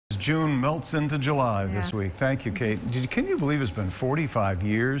June melts into July this week. Thank you, Kate. Can you believe it's been 45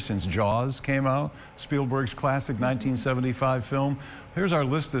 years since Jaws came out, Spielberg's classic 1975 film? Here's our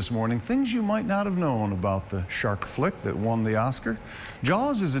list this morning. Things you might not have known about the shark flick that won the Oscar.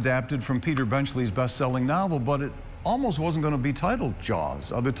 Jaws is adapted from Peter Benchley's best-selling novel, but it almost wasn't going to be titled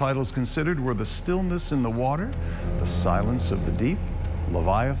Jaws. Other titles considered were The Stillness in the Water, The Silence of the Deep,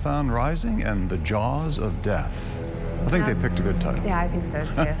 Leviathan Rising, and The Jaws of Death. I think they picked a good title. Yeah, I think so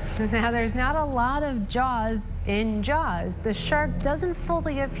too. Now, there's not a lot of Jaws in Jaws. The shark doesn't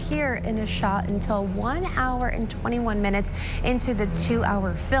fully appear in a shot until 1 hour and 21 minutes into the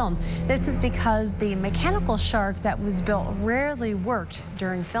 2-hour film. This is because the mechanical shark that was built rarely worked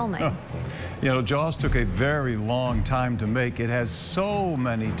during filming. Oh. You know, Jaws took a very long time to make. It has so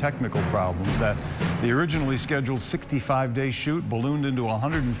many technical problems that the originally scheduled 65-day shoot ballooned into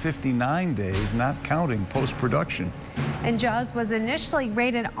 159 days, not counting post-production. And Jaws was initially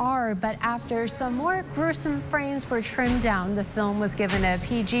rated R, but after some more gruesome frames were trimmed down, the film was given a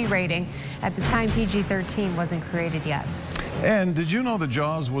PG rating. At the time, PG-13 wasn't created yet. And did you know that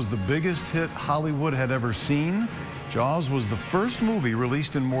Jaws was the biggest hit Hollywood had ever seen? Jaws was the first movie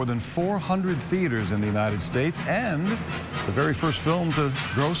released in more than 400 theaters in the United States and the very first film to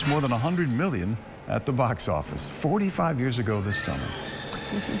gross more than $100 million at the box office. 45 years ago this summer.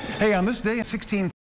 Hey, on this day in 16